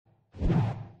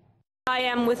I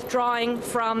am withdrawing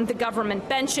from the government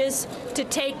benches to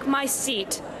take my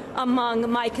seat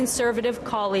among my Conservative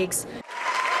colleagues.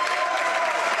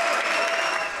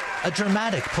 A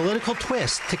dramatic political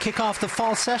twist to kick off the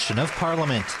fall session of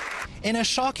Parliament. In a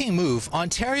shocking move,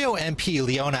 Ontario MP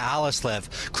Leona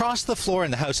Alleslev crossed the floor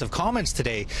in the House of Commons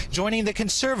today, joining the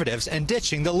Conservatives and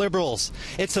ditching the Liberals.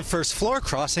 It's the first floor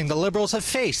crossing the Liberals have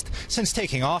faced since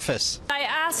taking office. I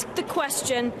asked the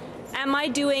question, am I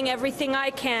doing everything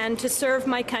I can to serve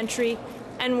my country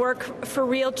and work for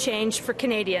real change for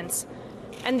Canadians?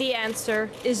 And the answer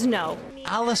is no.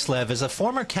 Alleslev is a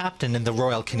former captain in the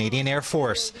Royal Canadian Air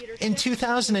Force. In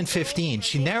 2015,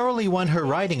 she narrowly won her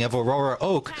riding of Aurora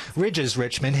Oak, Ridge's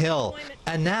Richmond Hill.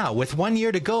 And now, with 1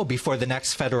 year to go before the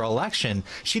next federal election,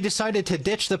 she decided to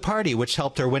ditch the party which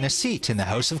helped her win a seat in the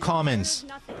House of Commons.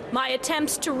 My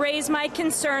attempts to raise my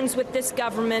concerns with this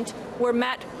government were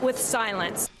met with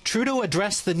silence. Trudeau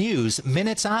addressed the news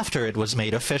minutes after it was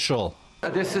made official.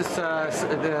 This is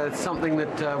something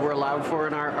that we're allowed for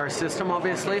in our system,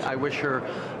 obviously. I wish her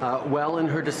well in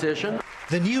her decision.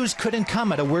 The news couldn't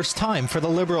come at a worse time for the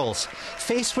Liberals.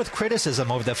 Faced with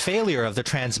criticism over the failure of the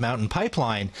Trans Mountain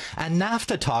Pipeline and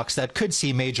NAFTA talks that could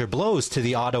see major blows to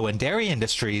the auto and dairy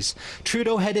industries,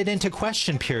 Trudeau headed into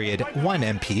question period, one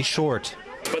MP short.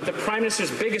 But the Prime Minister's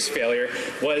biggest failure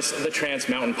was the Trans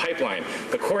Mountain Pipeline.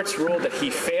 The courts ruled that he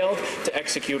failed to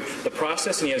execute the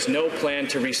process and he has no plan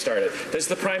to restart it. Does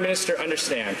the Prime Minister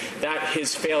understand that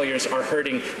his failures are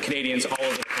hurting Canadians all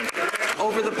over the country?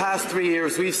 Over the past 3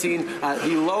 years, we've seen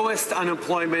the lowest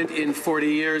unemployment in 40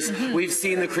 years. We've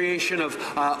seen the creation of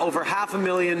over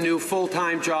 500,000 new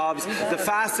full-time jobs, the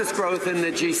fastest growth in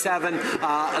the G7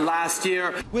 last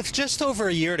year. With just over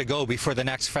a year to go before the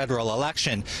next federal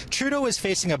election, Trudeau is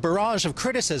facing a barrage of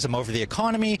criticism over the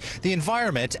economy, the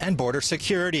environment and border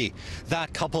security.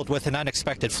 That, coupled with an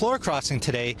unexpected floor crossing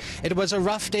today, it was a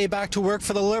rough day back to work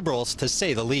for the Liberals, to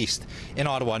say the least. In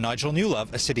Ottawa, Nigel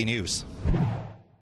Newlove, City News.